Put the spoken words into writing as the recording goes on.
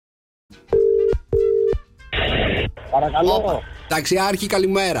Παρακαλώ. Ταξιάρχη,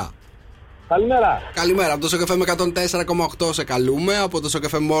 καλημέρα. Καλημέρα. Καλημέρα, από το Σοκαφέ με 104,8 σε καλούμε. Από το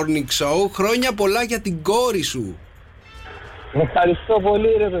Σοκαφέ Morning Show. Χρόνια πολλά για την κόρη σου. Ευχαριστώ πολύ,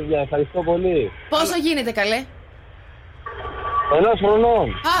 ρε παιδιά, ευχαριστώ πολύ. Πόσο γίνεται, καλέ? 1 χρονών.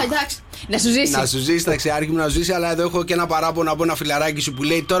 Α, εντάξει. Να σου ζήσει. Να σου ζήσει, ταξιάρχη μου, να σου ζήσει. Αλλά εδώ έχω και ένα παράπονο από ένα φιλαράκι σου που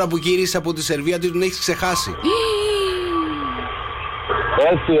λέει τώρα που γύρισε από τη Σερβία τον έχει ξεχάσει.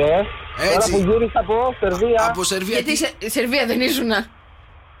 Έτσι, Έτσι. Τώρα που γύρισα από Σερβία. Από Σερβία. Γιατί Σερβία δεν ήσουνα?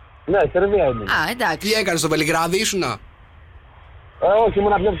 Ναι, Σερβία ήμουν. Α, εντάξει. Τι έκανε στο Βελιγράδι, ήσουνα? Όχι,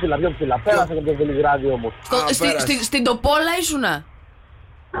 ήμουν πιο ψηλά. Πέρασα και το Βελιγράδι όμως. Στην Τοπόλα ήσουνα?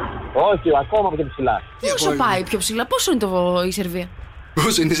 Όχι, ακόμα πιο ψηλά. Πόσο πάει πιο ψηλά, πόσο είναι η Σερβία?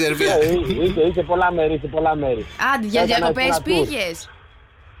 Πόσο είναι η Σερβία? Είχε πολλά μέρη. Άντε, για διακοπές πήγες?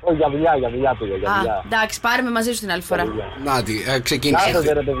 Όχι, για δουλειά πήγα. Α, εντάξει, πάρε με μαζί σου την άλλη φορά. Νάτι, ξεκίνησε. Να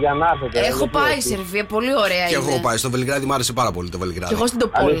έρθετε, ρε παιδιά, να έρθετε. Έχω πάει η Σερβία, πολύ ωραία Και είναι. εγώ πάει στο Βελιγράδι, μου άρεσε πάρα πολύ το Βελιγράδι. Και εγώ στην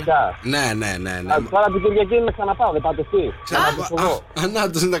Τοπόλα. Αλήθεια. Ναι. Τώρα την Κυριακή να ξαναπάω, δεν πάτε εσύ.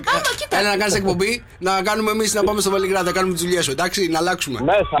 Έλα να κάνεις εκπομπή, να κάνουμε εμείς να πάμε στο Βελιγράδι, να κάνουμε τις δουλειές σου, εντάξει, να αλλάξουμε.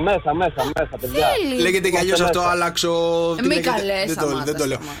 Μέσα, παιδιά. Λέγεται κι αλλιώς αυτό, άλλαξω. Μη καλές, δεν το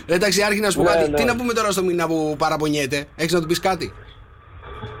λέω. Εντάξει, Άρχη, να σου πω κάτι. Τι να πούμε τώρα στο μήνα που παραπονιέται, έχεις να του πεις κάτι?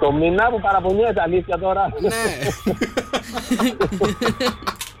 Το μήνα που παραπονιέται, αλήθεια τώρα. Ναι.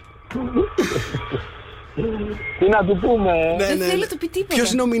 Τι να του πούμε, Δεν θέλω να του πει τίποτα.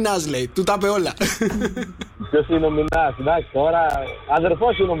 Ποιος είναι ο Μινάς, λέει, του τα είπε όλα. Ποιος είναι ο Μινάς, εντάξει, τώρα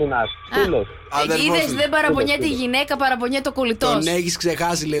αδερφός είναι ο Μινάς, φίλος. Είδες, δεν παραπονιέται η γυναίκα, παραπονιέται ο κολλητός. Τον έχεις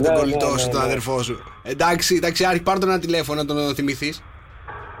ξεχάσει, λέει, τον κολλητό σου, τον αδερφό σου. Εντάξει, Άρχη, πάρ' τον ένα τηλέφωνο να τον θυμηθείς.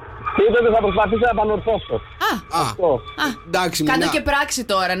 Είπε ότι θα προσπαθήσω να επανορθώσω. Εντάξει, Κάντο Μινά. και πράξη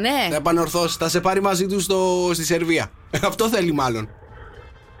τώρα, ναι. Θα επανορθώσει, θα σε πάρει μαζί του στη Σερβία. Αυτό θέλει μάλλον.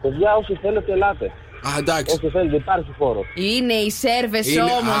 Παιδιά, όσοι θέλετε, ελάτε. Α, εντάξει. Όσοι θέλετε, υπάρχει χώρο. Είναι οι Σέρβες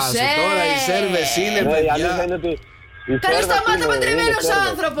όμως, Τώρα οι Σέρβες είναι, Η παιδιά. αλήθεια είναι ότι. Καλώς σταμάτα, παντρεμένος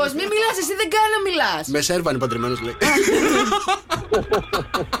άνθρωπος. Μην μιλάς, εσύ δεν κάνει να μιλάς. Με Σέρβα είναι παντρεμένος, λέει.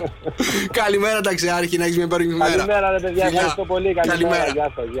 Καλημέρα, Ταξιάρχη, να έχεις μια υπέροχη μέρα. Καλημέρα, ρε παιδιά, ευχαριστώ πολύ. Καλημέρα.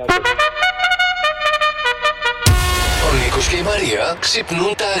 Γεια σας. Ο Νίκος και η Μαρία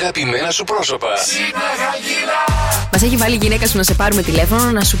ξυπνούν τα αγαπημένα σου πρόσωπα. Μας έχει βάλει η γυναίκα σου να σε πάρουμε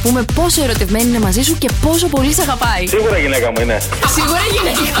τηλέφωνο, να σου πούμε πόσο ερωτευμένη είναι μαζί σου και πόσο πολύ σε αγαπάει. Σίγουρα η γυναίκα μου είναι. Σίγουρα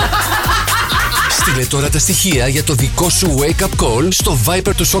γυναίκα. Στείλε τώρα τα στοιχεία για το δικό σου wake up call στο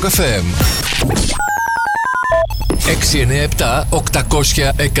Viber του Shock FM.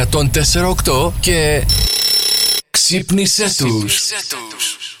 697-800-1048 και ξύπνησέ τους.